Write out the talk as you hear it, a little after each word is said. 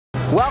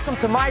Welcome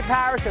to my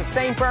parish of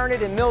St.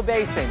 Bernard in Mill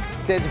Basin.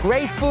 There's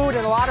great food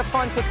and a lot of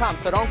fun to come,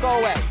 so don't go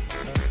away.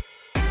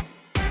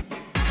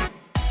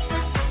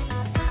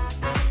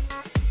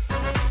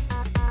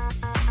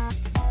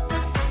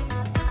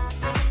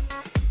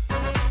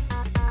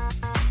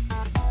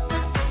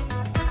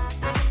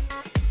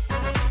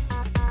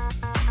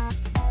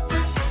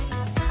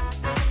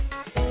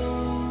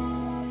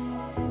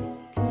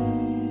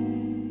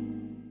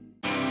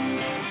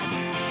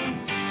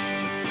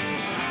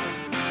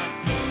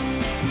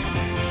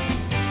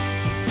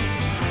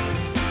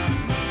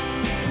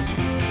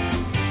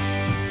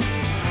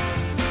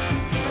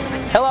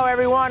 Hello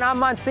everyone, I'm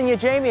Monsignor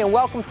Jamie and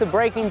welcome to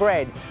Breaking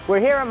Bread. We're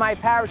here at my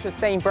parish of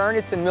St.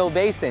 Bernard's in Mill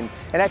Basin,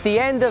 and at the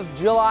end of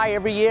July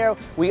every year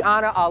we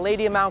honor Our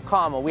Lady of Mount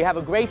Carmel. We have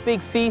a great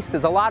big feast,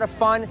 there's a lot of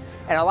fun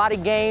and a lot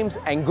of games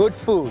and good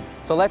food.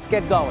 So let's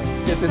get going.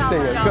 Good to see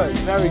you. Good,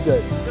 very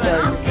good.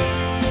 Very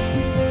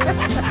good.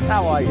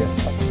 How are you?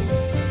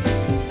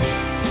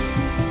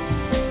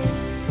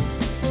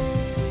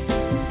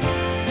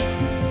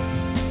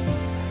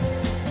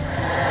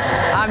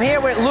 I'm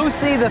here with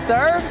Lucy the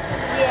Third.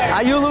 Yeah.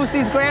 Are you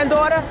Lucy's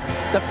granddaughter?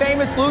 The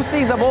famous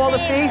Lucy's of all the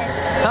feasts?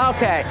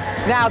 Okay.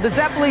 Now, the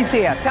Zeppelin's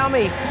here. Tell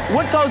me,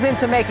 what goes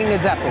into making a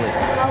Zeppelin? A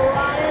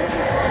lot of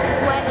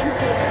sweat and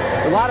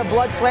tears. A lot of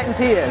blood, sweat, and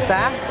tears,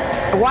 huh?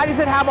 And why does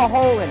it have a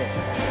hole in it?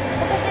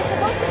 Because they're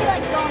supposed to be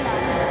like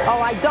donuts. Oh,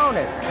 like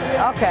donuts?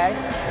 Yeah. Okay.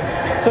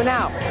 So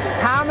now,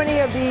 how many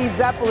of these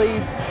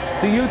Zeppelins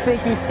do you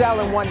think you sell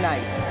in one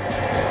night?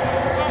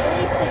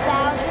 At least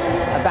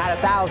 1,000. About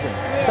 1,000.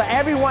 Yeah. So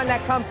everyone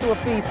that comes to a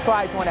feast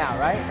tries one out,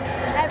 right?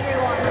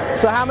 Everyone.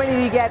 So how many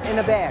do you get in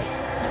a bag?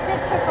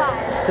 6 or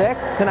 5.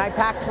 6? Can I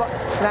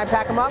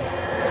pack them up?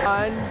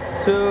 1,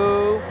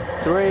 2,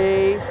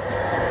 3,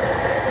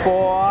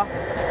 4,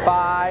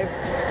 5,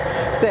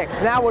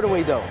 6. Now what do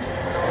we do?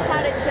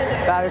 Powdered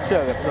sugar. Powdered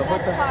sugar. So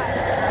That's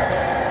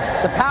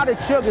part. the powdered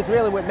sugar is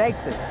really what makes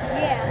it.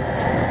 Yeah.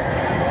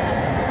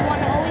 You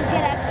want to always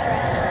get extra.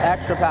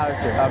 Extra powdered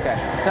sugar. Okay.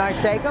 Now I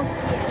shake them?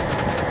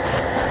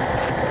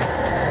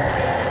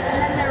 And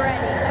then they're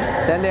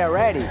ready. Then they're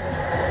ready.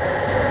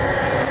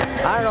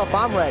 I don't know if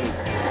I'm ready.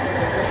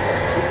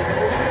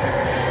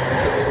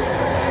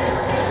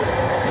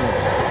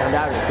 And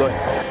that is good.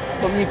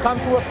 When you come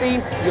to a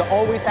feast, you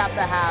always have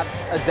to have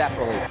a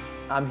Zeppelin.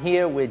 I'm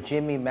here with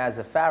Jimmy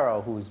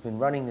Mazzafaro, who's been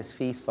running this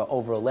feast for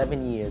over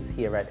 11 years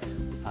here at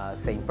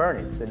St.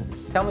 Bernard's. And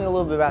tell me a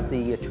little bit about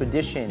the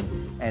tradition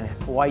and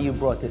why you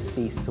brought this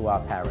feast to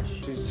our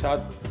parish. It's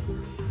a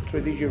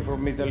tradition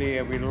from Italy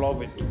and we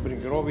love it to bring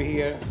it over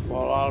here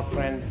for our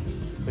friends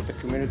with the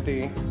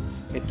community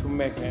and to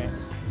make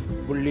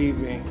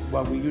believe in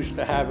what we used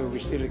to have and we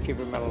still keep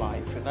them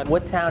alive. And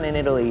What town in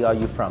Italy are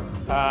you from?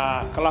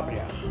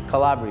 Calabria.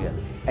 Calabria.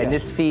 And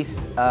Yes. this feast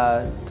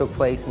took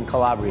place in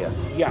Calabria.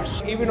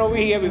 Yes. Even over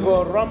here we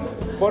go around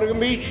Borgo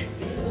Beach,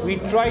 we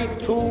try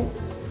to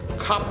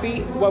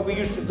copy what we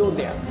used to do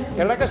there.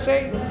 And like I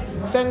say,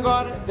 thank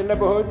God the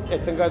neighborhood,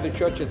 and thank God the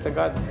church, and thank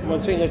God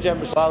Monsignor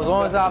Jamie. Well, as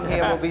long as I'm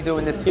here, we'll be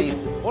doing this feast.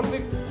 All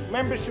the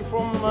members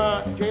from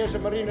JS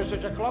Marina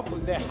Social Club,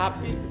 they're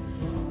happy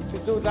to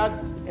do that,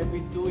 and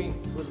we're doing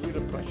with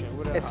real pleasure.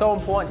 It's so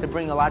important to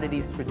bring a lot of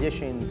these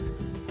traditions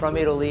from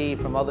Italy,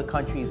 from other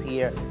countries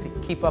here, to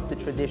keep up the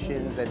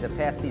traditions and to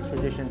pass these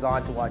traditions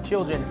on to our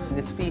children. And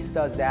this feast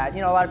does that. You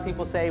know, a lot of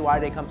people say, why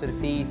do they come to the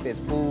feast? There's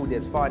food,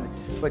 there's fun.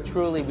 But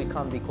truly, we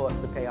come because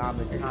to pay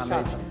homage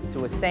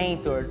to a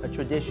saint or a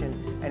tradition.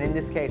 And in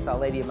this case, Our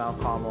Lady of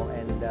Mount Carmel.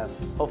 And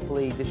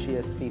hopefully, this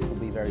year's feast will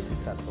be very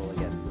successful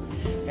again.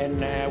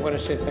 And I want to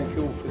say thank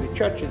you for the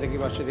church that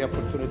give us the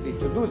opportunity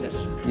to do this.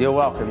 You're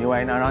welcome.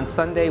 And on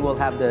Sunday, we'll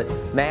have the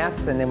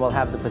Mass, and then we'll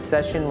have the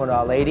procession with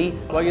Our Lady.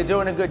 Well, you're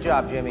doing a good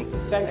job, Jimmy.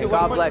 Thank you and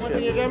God very much,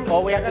 bless you. James.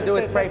 All we have to do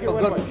is pray for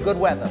good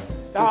weather.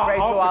 We pray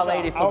to Our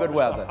Lady for good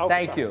weather.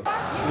 Thank you.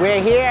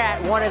 We're here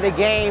at one of the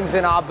games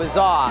in our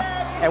bazaar,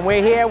 and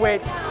we're here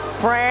with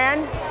Fran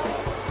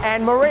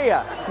and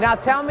Maria. Now,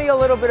 tell me a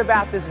little bit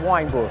about this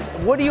wine booth.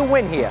 What do you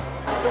win here?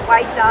 The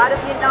white dot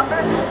of your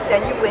number,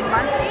 then you win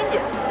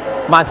Monsignor.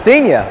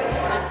 Monsignor?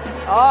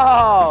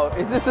 Oh,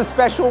 is this a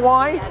special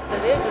wine? Yes,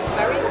 it is. It's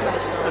very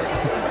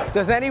special.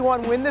 Does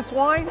anyone win this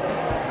wine?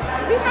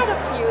 We've had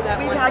a few that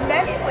we've had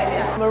many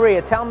winners.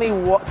 Maria,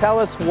 tell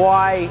us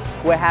why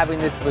we're having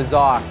this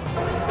bazaar.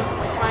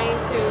 We're trying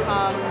to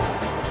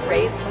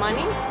raise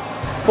money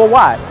For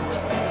what?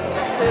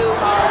 to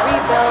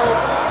rebuild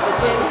the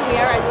gym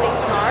here at St.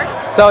 Bernard.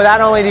 So not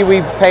only do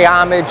we pay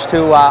homage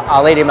to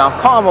Our Lady of Mount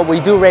Carmel, we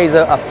do raise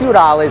a few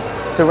dollars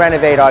to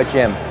renovate our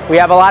gym. We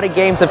have a lot of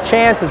games of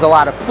chance, there's a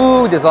lot of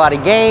food, there's a lot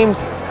of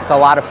games, it's a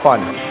lot of fun.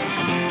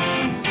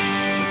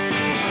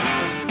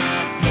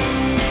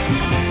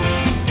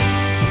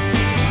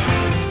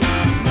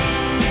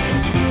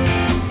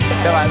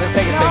 Come on, let's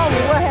take a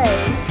picture.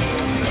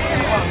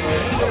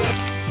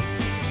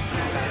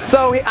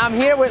 So I'm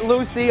here with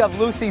Lucy of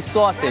Lucy's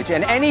Sausage,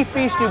 and any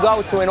feast you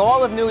go to in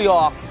all of New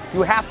York,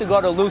 you have to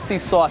go to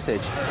Lucy's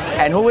Sausage.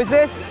 And who is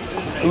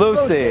this?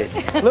 Lucy.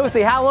 Lucy,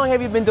 how long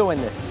have you been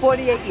doing this?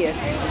 48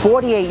 years.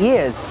 48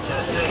 years?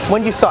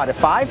 When did you start, at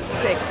 5?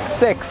 6.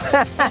 6.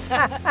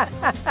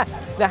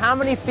 Now, how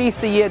many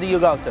feasts a year do you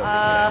go to?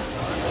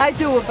 I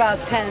do about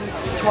 10,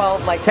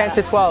 12 like 10 that.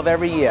 to 12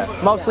 every year,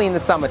 mostly in the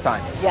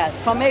summertime.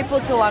 Yes, from April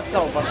till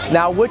October.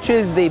 Now, which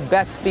is the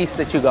best feast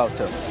that you go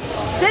to?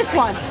 This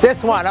one.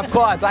 This one, of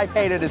course. I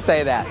paid her to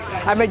say that.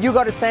 I mean, you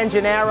go to San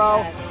Gennaro,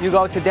 Yes. you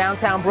go to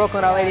downtown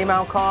Brooklyn, Our Lady of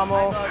Mount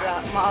Carmel. I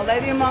go to Our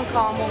Lady of Mount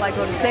Carmel, I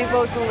go to St.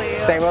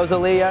 Rosalia, St.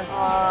 Rosalia,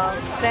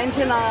 San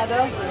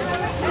Gennaro,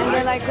 and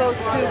then I go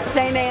to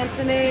St.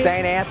 Anthony.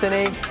 St.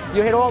 Anthony.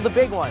 You hit all the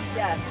big ones.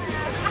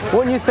 Yes.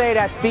 Wouldn't you say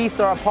that feasts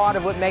are a part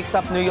of what makes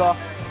up New York?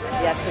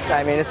 Yes, it's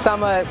I mean, the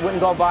summer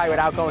wouldn't go by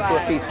without going to a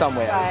feast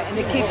somewhere. Right, and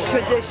it keeps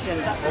tradition.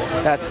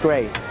 That's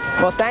great.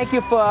 Well, thank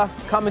you for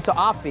coming to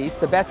our feast,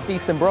 the best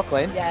feast in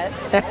Brooklyn.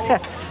 Yes.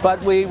 But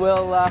we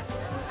will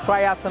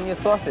try out some of your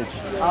sausage.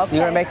 Okay.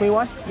 You gonna make me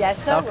one? Yes,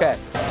 sir. Okay.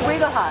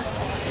 Sweet or hot?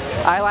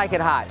 I like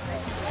it hot.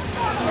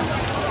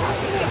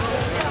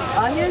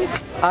 Onions?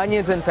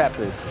 Onions and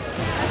peppers.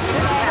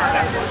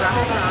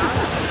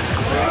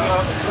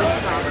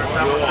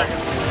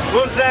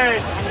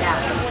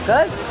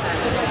 Good?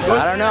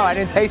 I don't know, I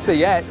didn't taste it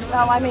yet.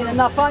 No, I mean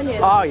enough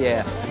onions. Oh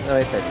yeah,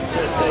 let me taste it.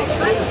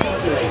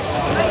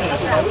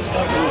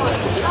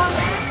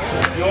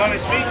 You want a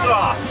sweet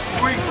sauce?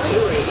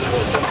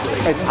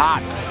 It's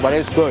hot, but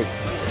it's good.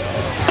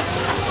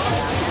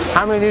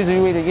 How many of these do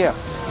you eat a year?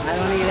 I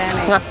don't eat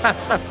any.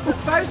 The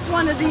first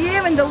one of the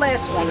year and the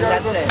last one,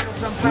 that's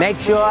it. Make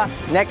sure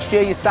next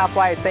year you stop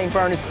by at St.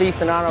 Bernard's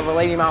Feast in honor of Our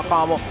Lady of Mount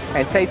Carmel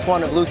and taste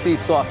one of Lucy's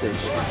sausage.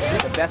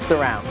 The best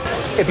around.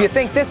 If you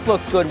think this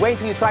looks good, wait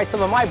until you try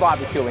some of my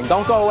barbecuing.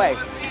 Don't go away.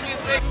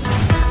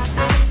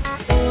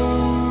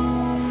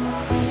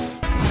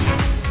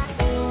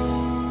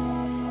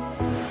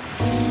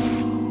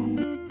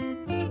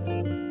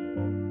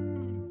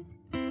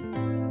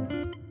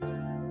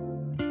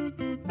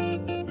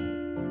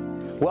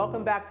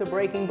 Welcome back to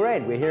Breaking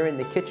Bread. We're here in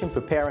the kitchen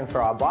preparing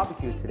for our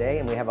barbecue today,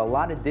 and we have a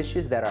lot of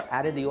dishes that are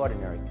out of the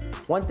ordinary.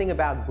 One thing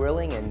about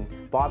grilling and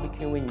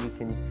barbecuing, you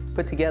can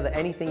put together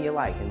anything you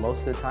like, and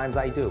most of the times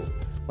I do.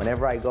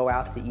 Whenever I go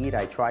out to eat,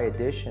 I try a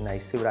dish and I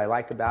see what I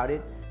like about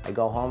it. I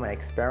go home and I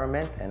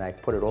experiment and I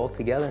put it all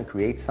together and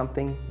create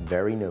something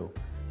very new.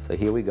 So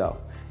here we go.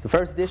 The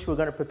first dish we're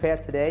going to prepare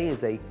today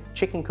is a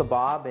chicken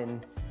kebab,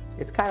 and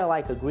it's kind of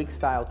like a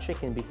Greek-style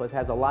chicken because it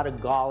has a lot of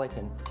garlic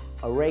and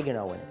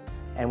oregano in it.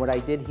 And what I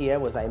did here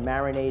was I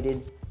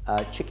marinated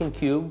chicken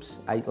cubes.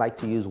 I like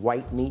to use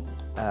white meat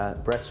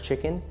breast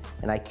chicken,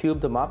 and I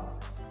cubed them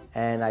up,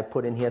 and I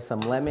put in here some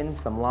lemon,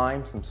 some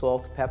lime, some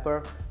salt,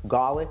 pepper,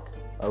 garlic,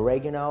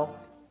 oregano,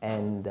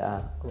 and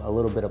a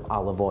little bit of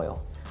olive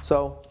oil.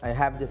 So I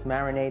have this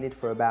marinated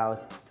for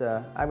about,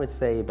 I would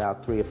say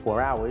about 3 or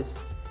 4 hours,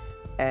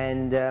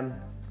 and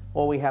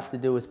all we have to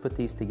do is put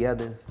these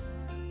together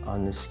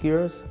on the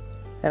skewers,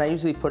 and I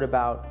usually put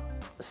about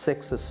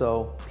 6 or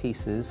so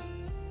pieces.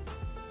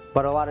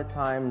 But a lot of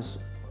times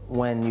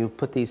when you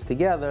put these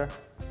together,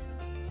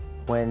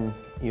 when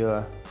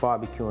you're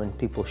barbecuing,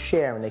 people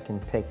share and they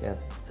can take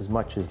as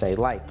much as they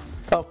like.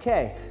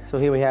 Okay, so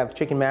here we have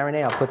chicken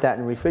marinade. I'll put that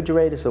in the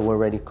refrigerator so we're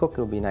ready to cook.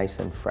 It'll be nice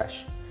and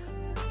fresh.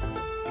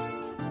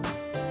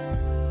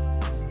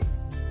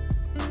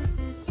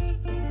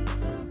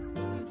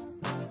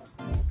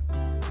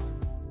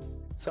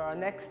 So our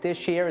next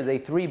dish here is a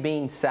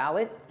 3-bean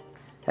salad.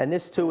 And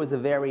this too is a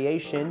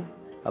variation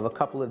of a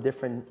couple of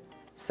different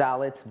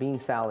salads, bean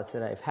salads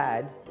that I've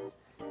had.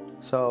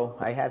 So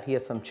I have here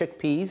some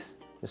chickpeas,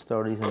 just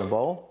throw these in the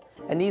bowl.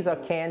 And these are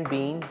canned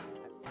beans.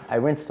 I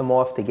rinsed them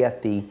off to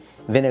get the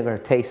vinegar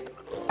taste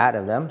out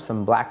of them.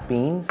 Some black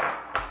beans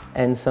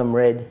and some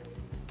red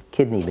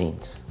kidney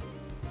beans.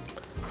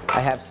 I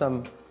have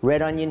some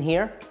red onion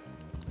here.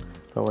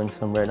 Throw in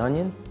some red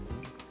onion.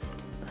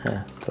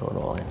 Throw it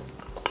all in.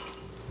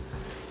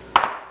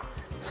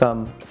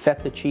 Some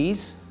feta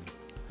cheese.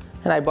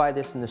 And I buy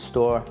this in the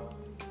store.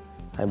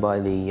 I buy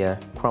the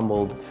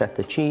crumbled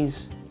feta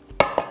cheese.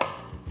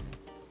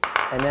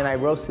 And then I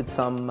roasted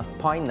some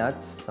pine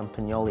nuts, some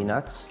pinoli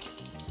nuts.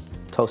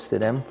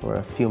 Toasted them for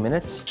a few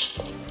minutes.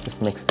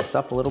 Just mix this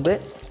up a little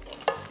bit.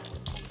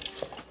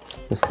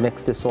 Just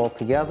mix this all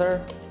together.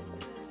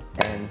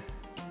 And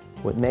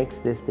what makes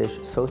this dish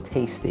so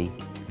tasty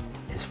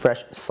is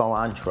fresh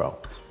cilantro.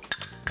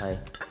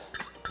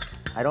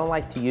 I don't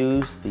like to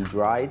use the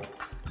dried.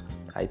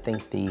 I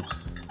think the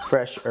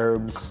fresh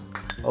herbs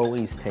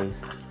always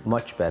taste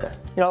much better.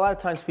 You know, a lot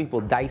of times people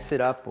dice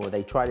it up or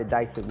they try to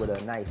dice it with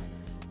a knife.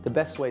 The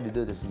best way to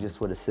do this is just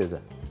with a scissor.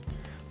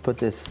 Put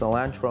this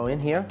cilantro in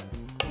here.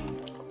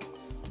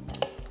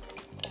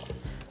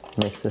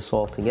 Mix this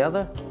all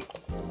together.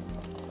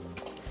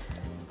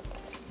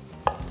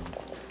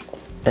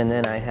 And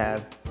then I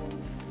have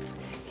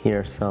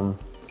here some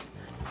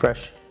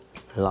fresh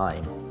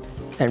lime.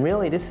 And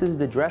really this is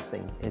the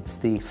dressing. It's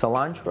the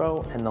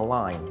cilantro and the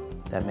lime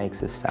that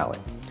makes this salad.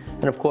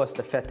 And of course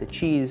the feta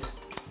cheese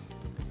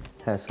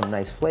has some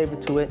nice flavor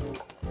to it.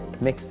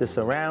 Mix this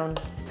around,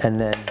 and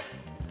then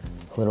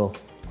a little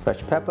fresh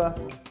pepper.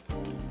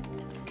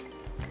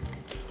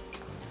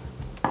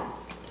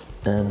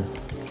 And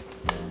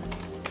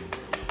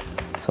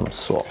some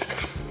salt.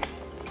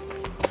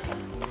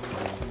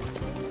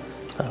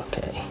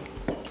 Okay.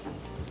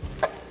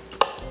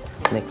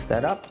 Mix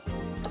that up.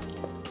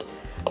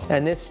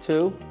 And this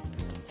too,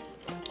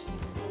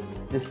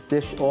 this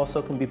dish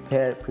also can be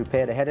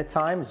prepared ahead of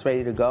time. It's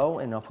ready to go,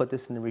 and I'll put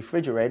this in the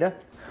refrigerator.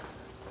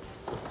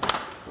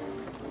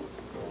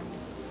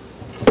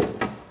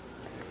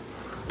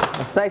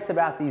 What's nice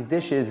about these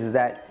dishes is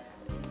that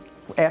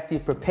after you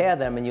prepare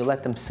them and you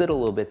let them sit a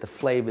little bit, the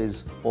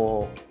flavors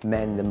all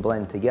mend and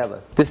blend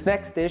together. This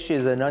next dish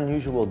is an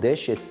unusual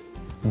dish. It's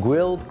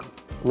grilled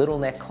little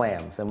neck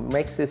clams. And what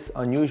makes this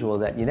unusual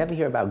is that you never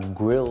hear about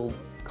grilled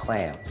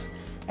clams.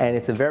 And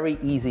it's a very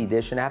easy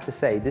dish. And I have to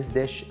say, this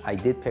dish I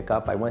did pick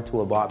up. I went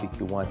to a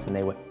barbecue once and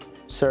they were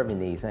serving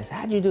these. And I said,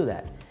 how'd you do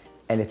that?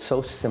 And it's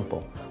so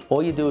simple.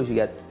 All you do is you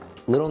get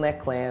little neck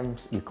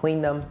clams, you clean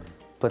them,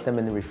 put them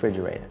in the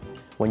refrigerator.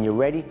 When you're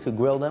ready to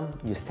grill them,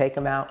 you just take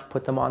them out,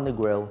 put them on the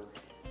grill.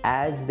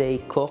 As they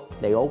cook,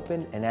 they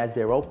open, and as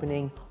they're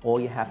opening, all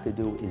you have to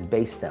do is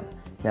baste them.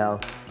 Now,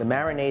 the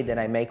marinade that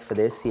I make for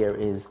this here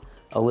is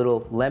a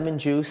little lemon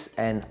juice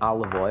and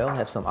olive oil. I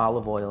have some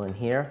olive oil in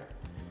here.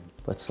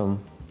 Put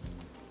some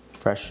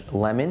fresh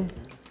lemon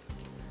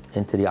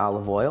into the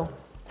olive oil.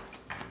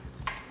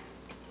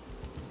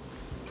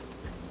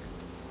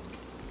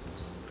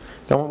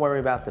 Don't worry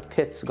about the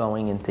pits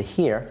going into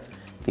here,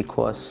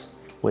 because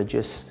we're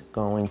just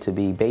going to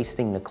be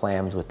basting the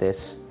clams with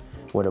this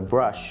with a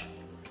brush,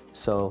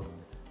 so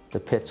the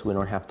pits we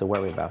don't have to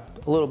worry about.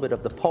 A little bit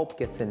of the pulp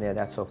gets in there,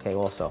 that's okay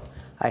also.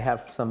 I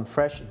have some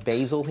fresh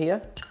basil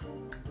here.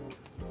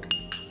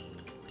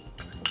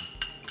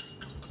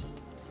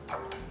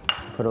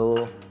 Put a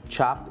little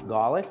chopped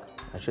garlic,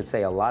 I should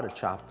say a lot of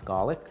chopped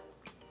garlic.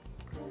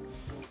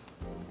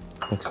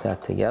 Mix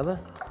that together.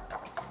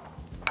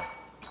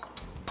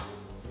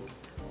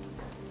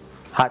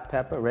 Hot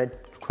pepper,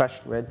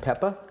 crushed red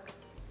pepper.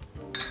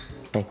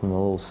 Make them a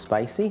little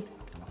spicy.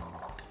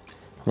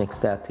 Mix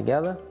that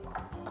together.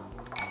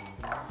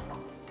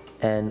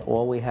 And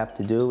all we have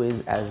to do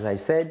is, as I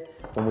said,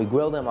 when we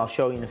grill them, I'll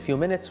show you in a few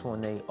minutes,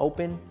 when they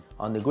open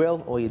on the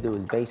grill, all you do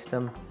is baste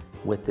them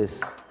with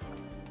this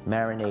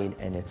marinade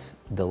and it's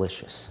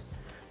delicious.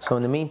 So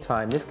in the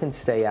meantime, this can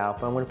stay out,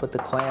 but I'm going to put the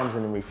clams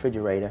in the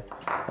refrigerator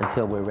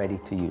until we're ready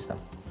to use them.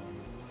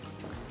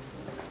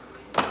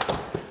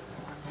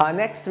 Our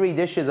next three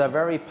dishes are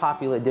very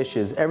popular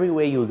dishes.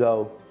 Everywhere you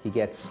go, you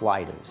get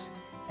sliders.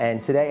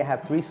 And today I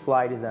have three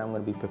sliders that I'm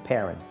going to be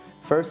preparing.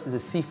 First is a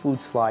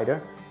seafood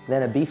slider,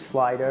 then a beef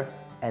slider,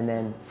 and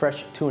then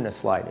fresh tuna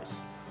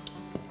sliders.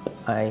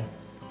 I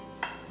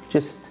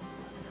just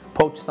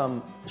poached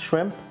some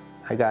shrimp.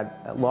 I got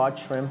a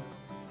large shrimp,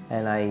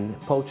 and I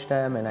poached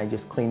them, and I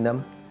just cleaned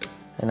them,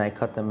 and I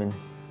cut them in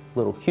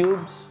little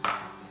cubes.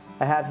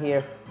 I have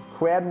here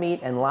crab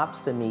meat and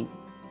lobster meat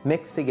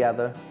mixed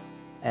together,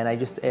 and I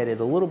just added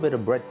a little bit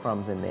of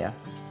breadcrumbs in there,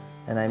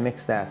 and I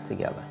mixed that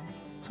together.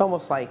 It's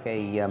almost like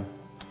a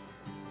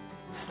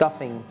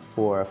stuffing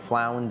for a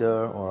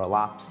flounder or a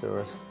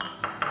lobster,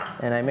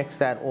 and I mixed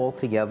that all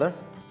together.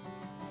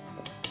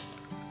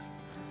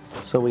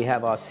 So we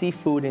have our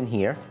seafood in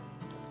here.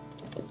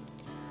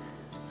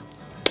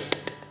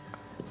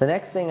 The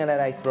next thing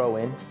that I throw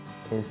in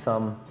is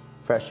some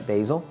fresh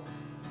basil.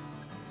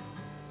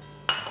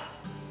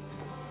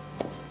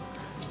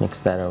 Mix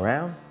that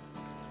around.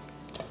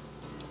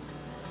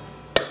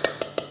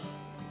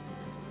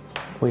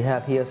 We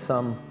have here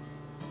some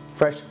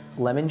fresh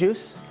lemon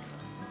juice.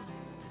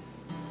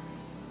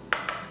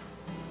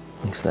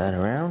 Mix that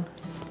around.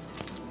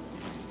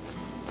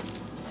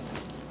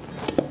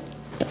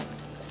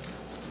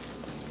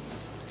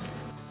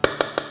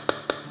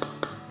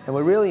 And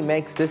what really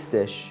makes this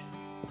dish,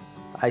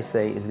 I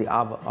say, is the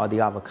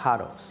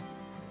avocados.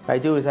 What I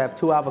do is I have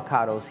two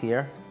avocados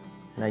here,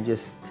 and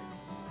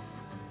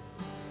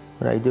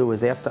what I do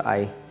is after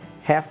I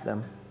half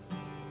them,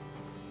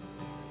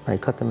 I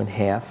cut them in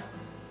half,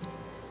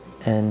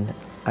 and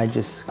I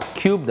just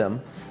cube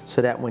them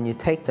so that when you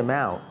take them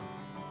out,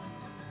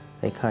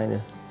 they kind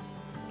of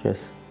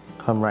just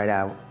come right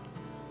out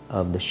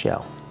of the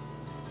shell.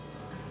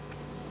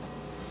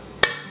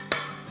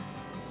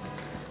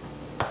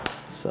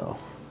 So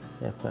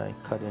after I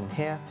cut in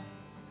half,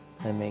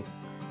 I make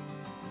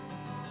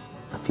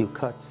a few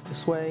cuts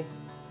this way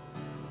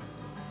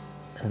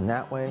and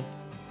that way.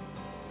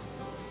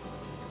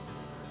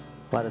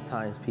 A lot of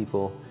times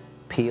people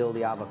peel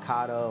the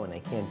avocado and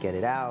they can't get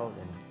it out,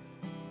 and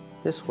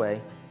this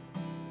way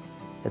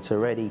it's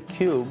already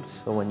cubed,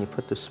 so when you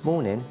put the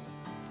spoon in,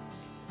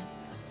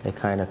 they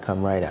kind of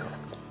come right out.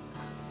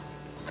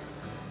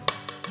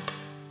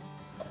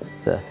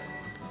 The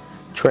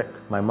trick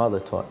my mother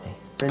taught me.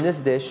 In this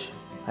dish,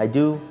 I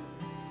do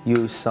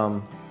use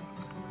some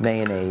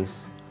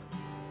mayonnaise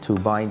to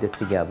bind it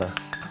together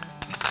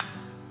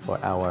for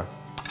our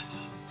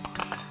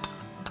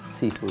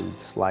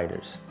seafood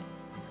sliders.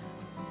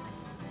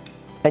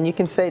 And you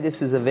can say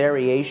this is a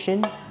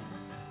variation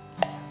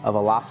of a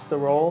lobster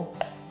roll.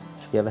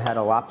 You ever had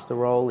a lobster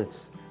roll?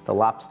 It's the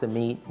lobster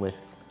meat with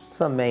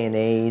some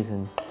mayonnaise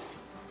and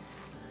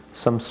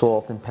some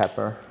salt and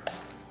pepper.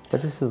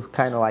 But this is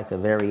kind of like a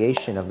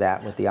variation of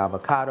that with the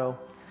avocado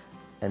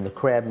and the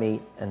crab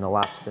meat and the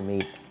lobster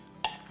meat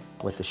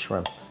with the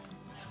shrimp.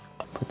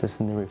 Put this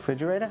in the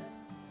refrigerator.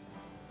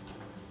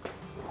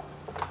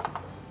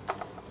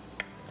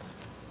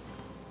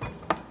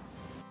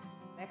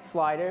 Next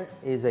slider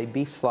is a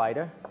beef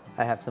slider.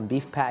 I have some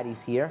beef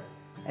patties here,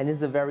 and this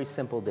is a very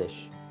simple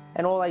dish.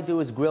 And all I do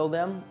is grill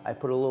them. I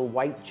put a little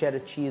white cheddar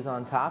cheese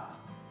on top.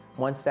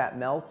 Once that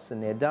melts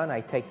and they're done,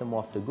 I take them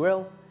off the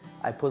grill.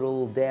 I put a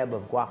little dab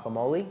of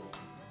guacamole,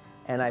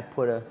 and I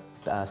put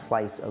a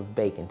slice of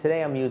bacon.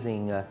 Today I'm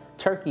using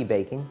turkey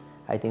bacon.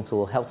 I think it's a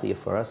little healthier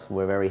for us.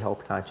 We're very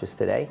health conscious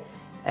today.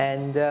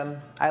 And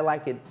I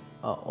like it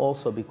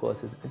also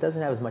because it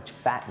doesn't have as much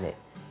fat in it,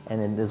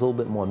 and then there's a little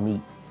bit more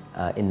meat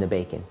in the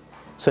bacon.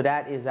 So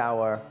that is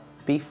our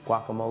beef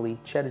guacamole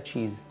cheddar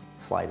cheese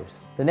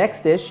sliders. The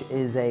next dish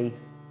is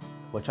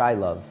which I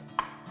love,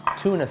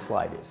 tuna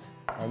sliders.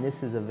 And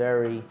this is a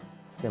very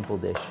simple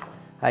dish.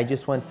 I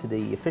just went to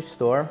the fish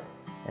store,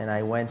 and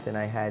I went and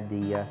I had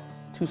the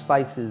 2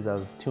 slices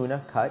of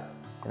tuna cut,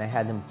 and I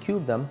had them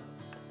cube them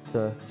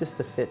just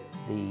to fit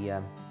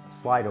the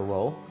slider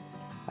roll.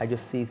 I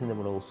just seasoned them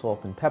with a little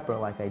salt and pepper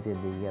like I did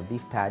the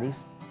beef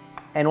patties.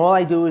 And all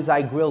I do is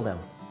I grill them,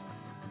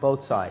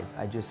 both sides.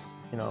 I just,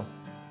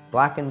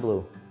 black and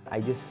blue.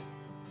 I just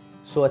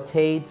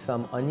sauteed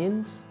some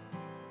onions,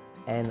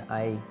 and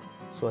I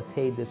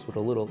sauteed this with a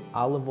little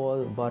olive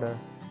oil, butter,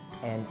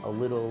 and a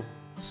little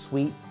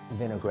sweet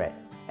vinaigrette.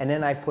 And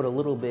then I put a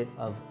little bit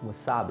of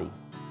wasabi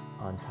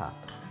on top,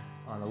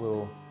 on a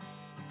little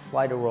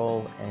slider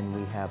roll, and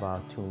we have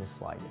our tuna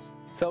sliders.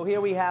 So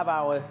here we have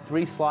our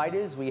 3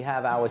 sliders. We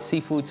have our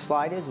seafood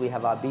sliders, we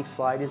have our beef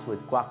sliders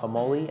with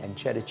guacamole and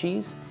cheddar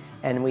cheese,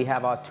 and we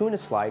have our tuna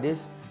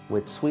sliders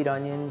with sweet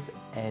onions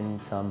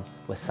and some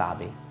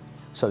wasabi.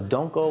 So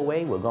don't go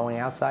away, we're going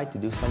outside to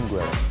do some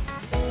grilling.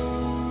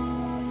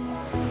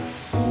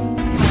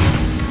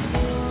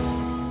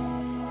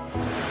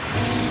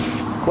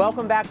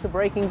 Welcome back to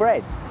Breaking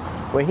Bread.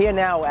 We're here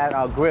now at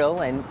our grill,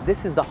 and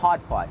this is the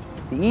hard part.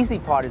 The easy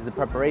part is the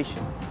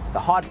preparation. The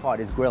hard part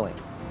is grilling.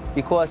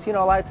 Because, a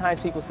lot of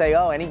times people say,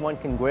 oh, anyone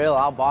can grill,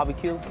 I'll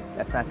barbecue.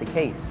 That's not the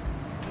case.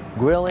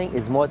 Grilling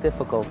is more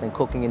difficult than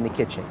cooking in the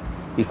kitchen.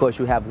 Because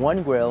you have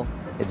one grill,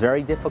 it's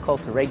very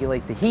difficult to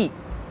regulate the heat.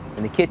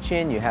 In the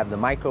kitchen, you have the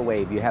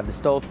microwave, you have the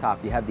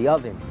stovetop, you have the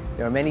oven.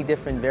 There are many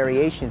different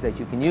variations that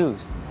you can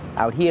use.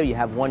 Out here, you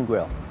have one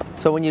grill.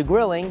 So when you're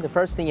grilling, the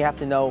first thing you have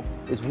to know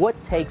is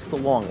what takes the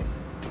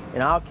longest.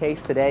 In our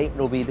case today,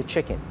 it'll be the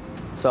chicken.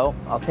 So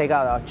I'll take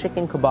out our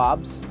chicken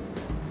kebabs,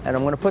 and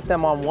I'm going to put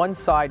them on one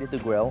side of the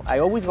grill. I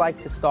always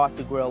like to start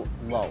the grill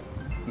low.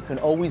 You can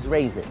always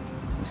raise it.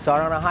 You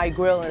start on a high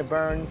grill and it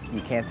burns, you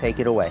can't take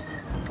it away.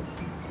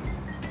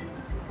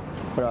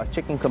 Put our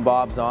chicken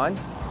kebabs on.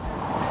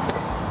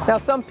 Now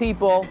some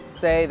people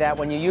say that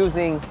when you're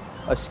using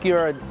a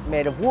skewer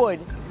made of wood,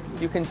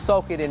 you can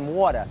soak it in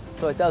water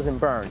so it doesn't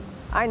burn.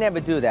 I never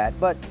do that,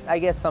 but I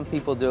guess some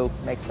people do.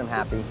 Makes them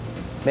happy.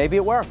 Maybe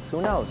it works,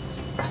 who knows?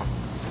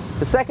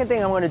 The second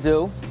thing I'm going to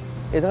do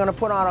is I'm going to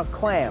put on our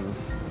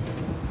clams.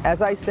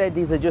 As I said,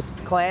 these are just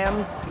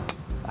clams.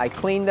 I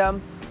cleaned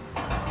them.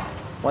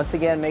 Once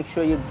again, make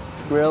sure your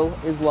grill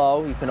is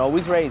low. You can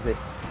always raise it.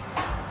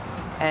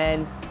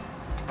 And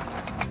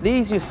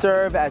these you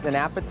serve as an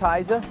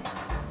appetizer.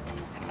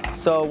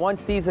 So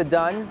once these are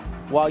done,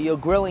 while you're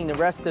grilling the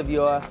rest of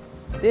your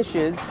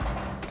dishes,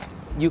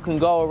 you can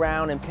go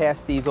around and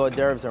pass these hors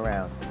d'oeuvres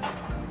around.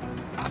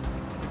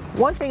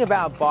 One thing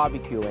about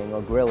barbecuing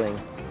or grilling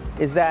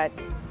is that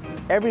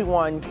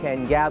everyone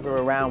can gather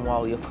around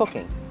while you're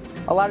cooking.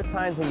 A lot of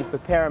times when you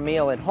prepare a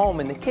meal at home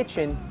in the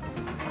kitchen,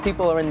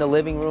 people are in the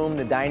living room,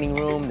 the dining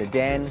room, the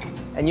den,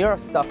 and you're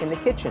stuck in the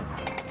kitchen.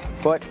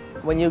 But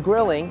when you're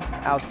grilling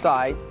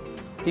outside,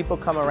 people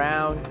come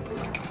around,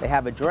 they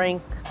have a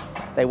drink,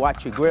 they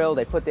watch you grill,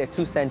 they put their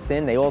 2 cents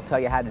in, they all tell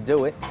you how to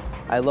do it.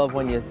 I love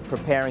when you're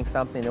preparing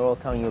something, they're all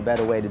telling you a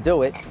better way to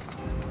do it.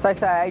 So I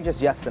say, I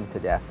just yes them to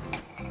death.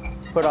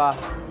 Put our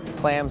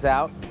clams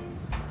out.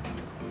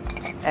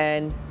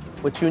 And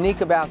what's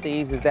unique about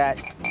these is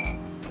that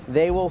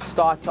they will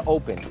start to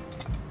open.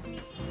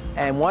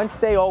 And once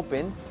they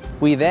open,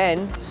 we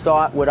then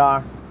start with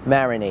our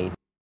marinade.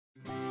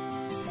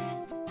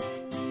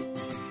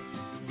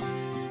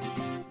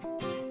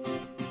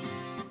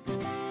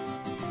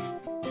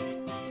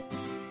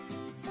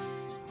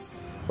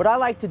 What I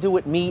like to do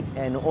with meat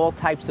and all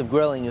types of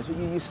grilling is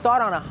you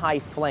start on a high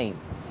flame.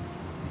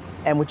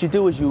 And what you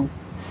do is you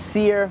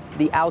sear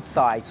the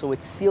outside so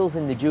it seals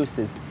in the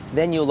juices,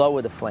 then you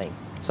lower the flame.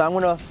 So I'm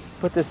going to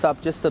put this up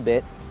just a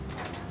bit.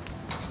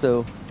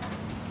 So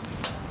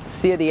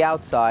sear the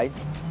outside,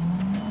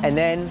 and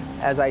then,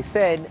 as I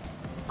said,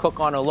 cook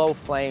on a low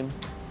flame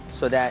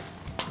so that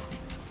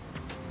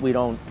we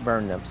don't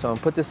burn them. So I'm going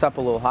to put this up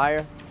a little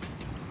higher.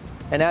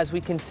 And as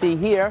we can see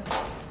here,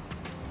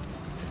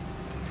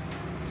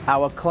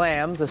 our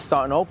clams are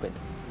starting to open.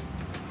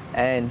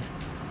 And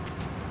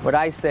what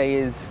I say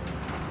is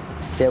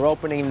they're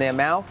opening their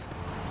mouth,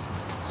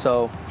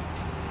 so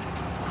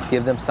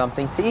give them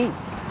something to eat.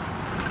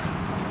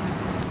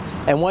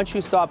 And once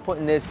you start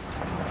putting this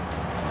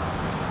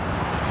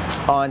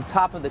on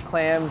top of the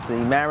clams, the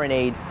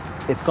marinade,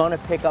 it's going to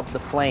pick up the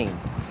flame.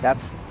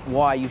 That's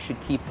why you should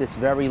keep this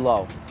very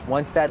low.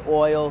 Once that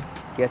oil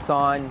gets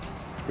on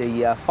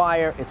the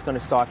fire, it's going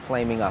to start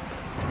flaming up.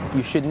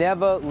 You should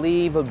never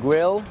leave a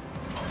grill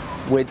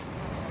with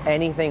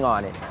anything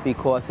on it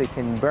because it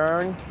can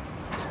burn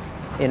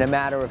in a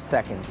matter of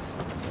seconds.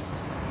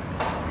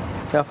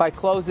 Now if I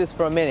close this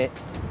for a minute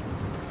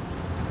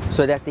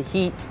so that the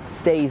heat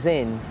stays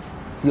in,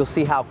 you'll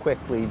see how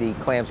quickly the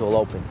clams will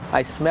open.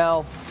 I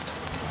smell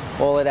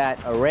all of that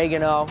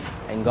oregano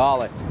and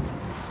garlic.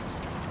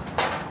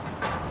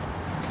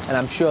 And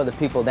I'm sure the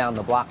people down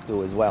the block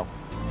do as well.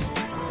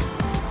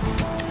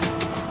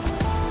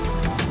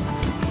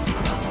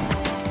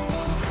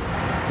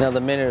 Another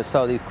minute or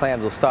so, these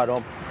clams will start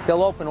open.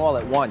 They'll open all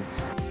at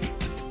once.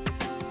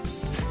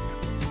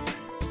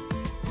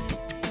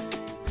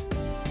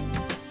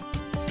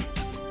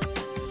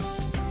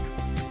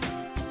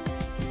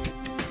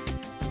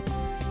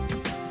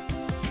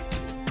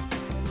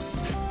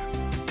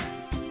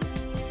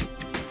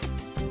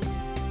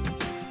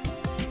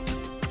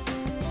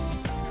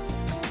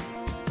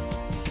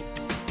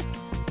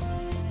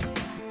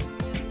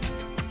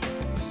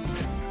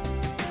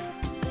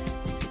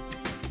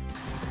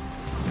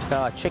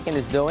 Chicken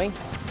is doing.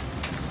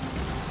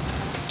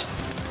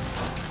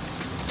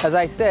 As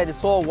I said,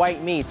 it's all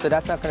white meat, so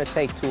that's not going to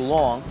take too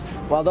long.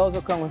 While those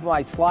will come with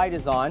my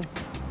sliders on,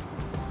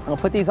 I'll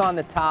put these on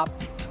the top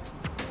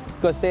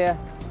because they're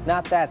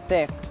not that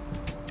thick.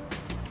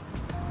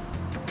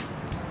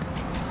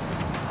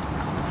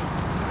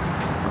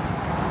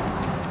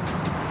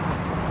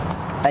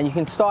 And you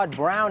can start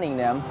browning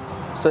them,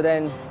 so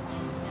then,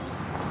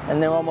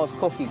 and they're almost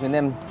cooked, you can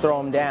then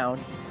throw them down.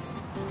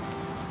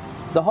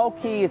 The whole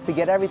key is to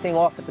get everything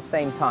off at the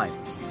same time.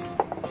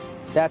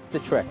 That's the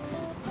trick.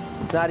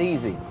 It's not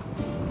easy.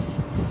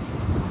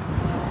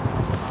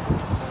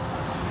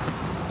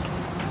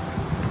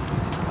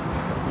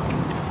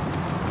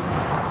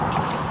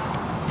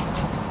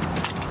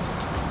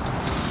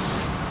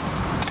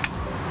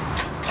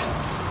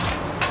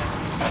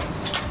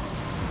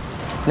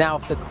 Now,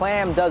 if the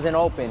clam doesn't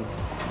open,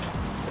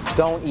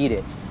 don't eat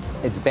it.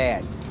 It's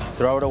bad.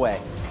 Throw it away.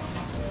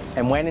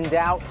 And when in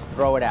doubt,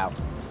 throw it out.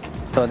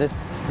 So this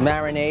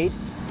marinade,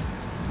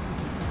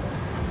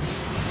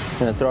 I'm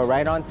going to throw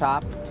right on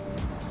top.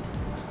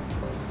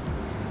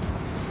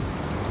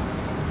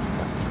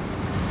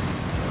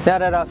 Now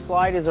that our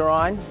sliders are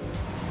on,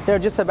 they're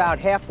just about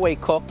halfway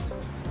cooked.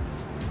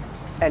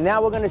 And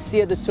now we're going to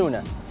sear the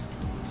tuna.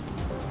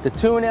 The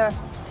tuna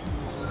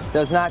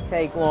does not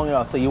take long at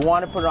all, so you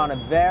want to put it on a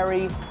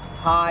very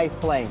high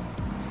flame.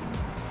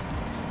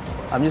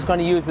 I'm just going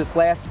to use this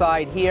last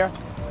side here.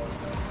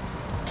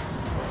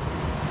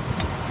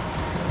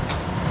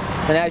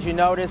 And as you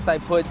notice, I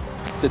put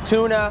the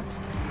tuna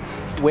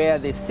where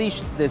the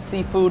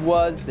seafood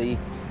was, the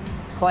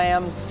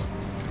clams.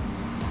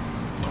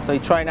 So you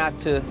try not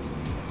to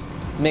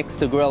mix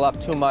the grill up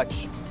too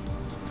much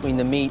between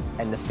the meat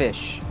and the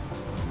fish.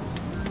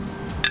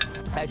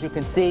 As you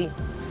can see,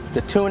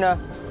 the tuna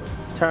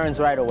turns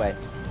right away.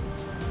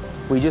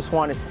 We just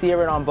want to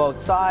sear it on both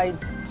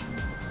sides.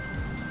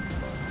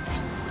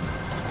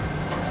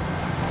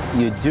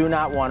 You do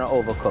not want to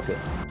overcook it.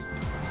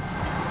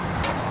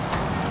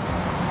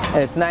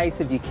 And it's nice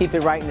if you keep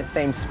it right in the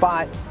same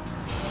spot.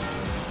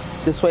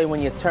 This way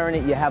when you turn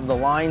it, you have the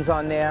lines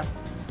on there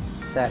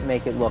that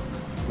make it look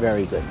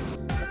very good.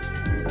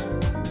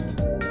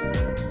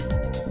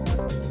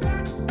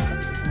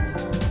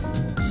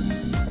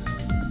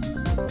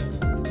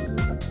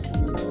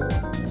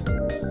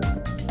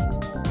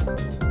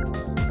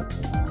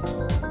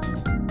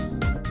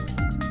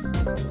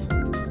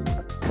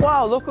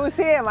 Wow, look who's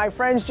here. My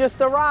friends just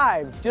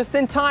arrived. Just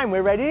in time.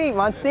 We're ready to eat.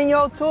 Monsignor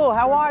O'Toole,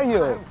 how are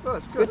you?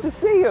 Good. Good to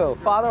see you.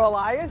 Father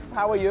Elias,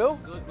 how are you?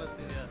 Good,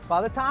 Monsignor.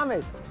 Father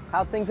Thomas,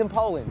 how's things in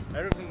Poland?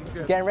 Everything is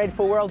good. Getting ready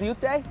for World Youth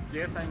Day?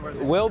 Yes, I'm ready.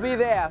 We'll be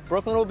there.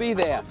 Brooklyn will be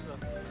there.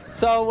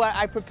 So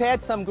I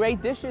prepared some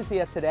great dishes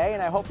here today,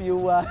 and I hope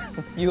you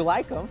you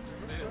like them.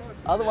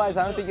 Otherwise,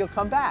 I don't think you'll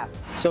come back.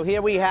 So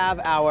here we have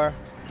our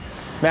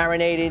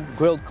marinated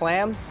grilled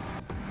clams.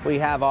 We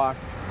have our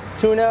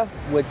tuna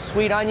with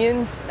sweet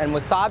onions and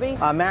wasabi,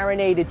 our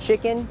marinated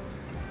chicken,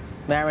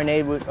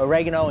 marinated with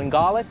oregano and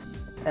garlic,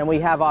 and we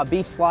have our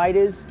beef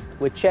sliders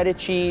with cheddar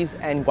cheese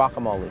and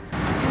guacamole.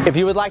 If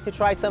you would like to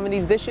try some of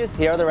these dishes,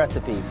 here are the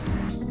recipes.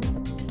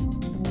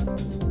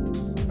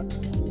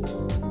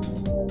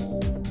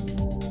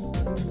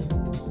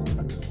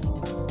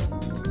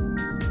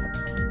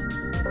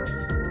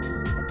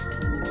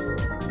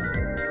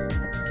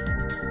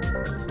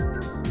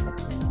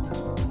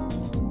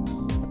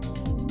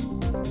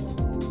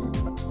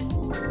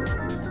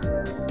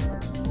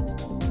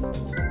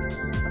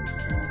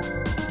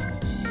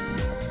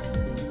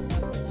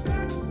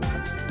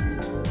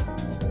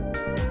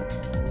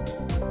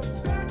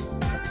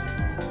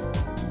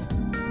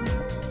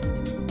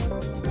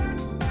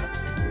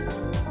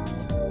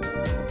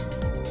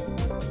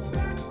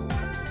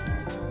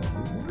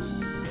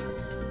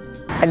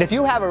 And if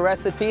you have a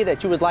recipe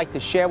that you would like to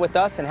share with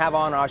us and have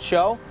on our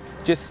show,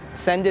 just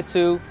send it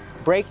to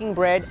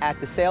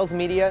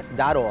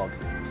breakingbread@thesalesmedia.org.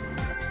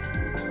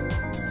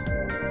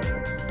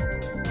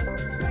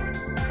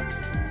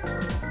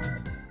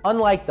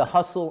 Unlike the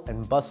hustle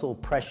and bustle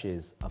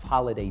pressures of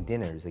holiday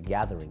dinners and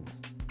gatherings,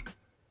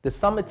 the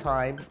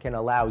summertime can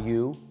allow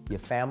you, your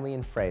family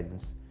and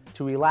friends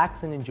to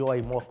relax and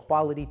enjoy more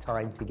quality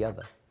time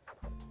together.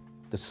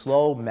 The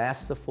slow,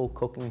 masterful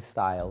cooking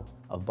style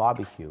of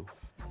barbecue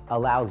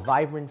allows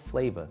vibrant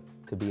flavor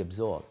to be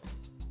absorbed.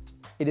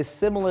 It is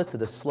similar to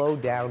the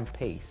slowed down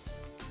pace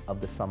of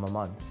the summer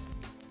months.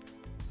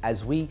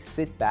 As we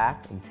sit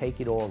back and take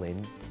it all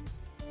in,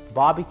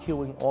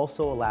 barbecuing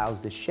also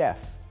allows the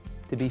chef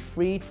to be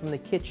freed from the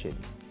kitchen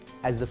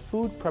as the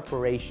food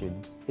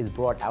preparation is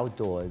brought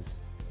outdoors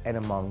and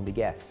among the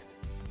guests,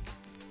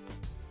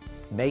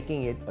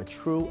 making it a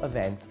true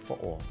event for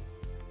all.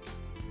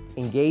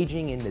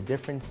 Engaging in the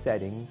different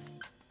settings,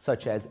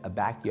 such as a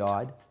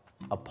backyard,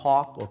 a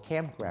park, or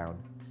campground,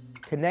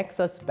 connects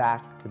us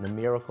back to the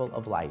miracle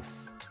of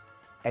life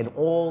and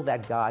all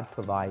that God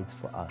provides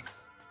for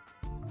us.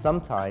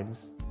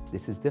 Sometimes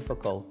this is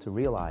difficult to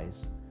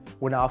realize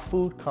when our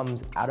food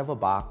comes out of a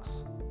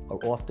box or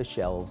off the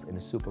shelves in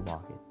a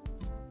supermarket.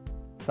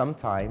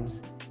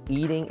 Sometimes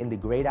eating in the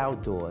great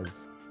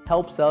outdoors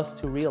helps us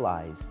to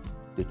realize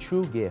the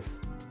true gift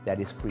that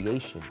is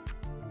creation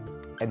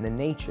and the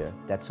nature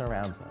that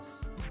surrounds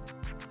us.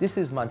 This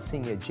is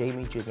Monsignor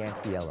Jamie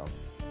Gigantiello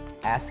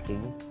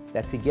asking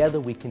that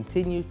together we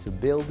continue to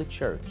build the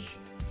church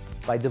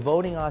by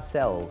devoting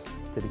ourselves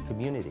to the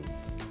community,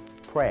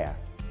 prayer,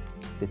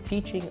 the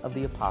teaching of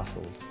the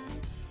apostles,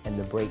 and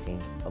the breaking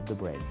of the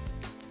bread.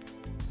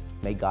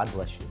 May God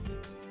bless you.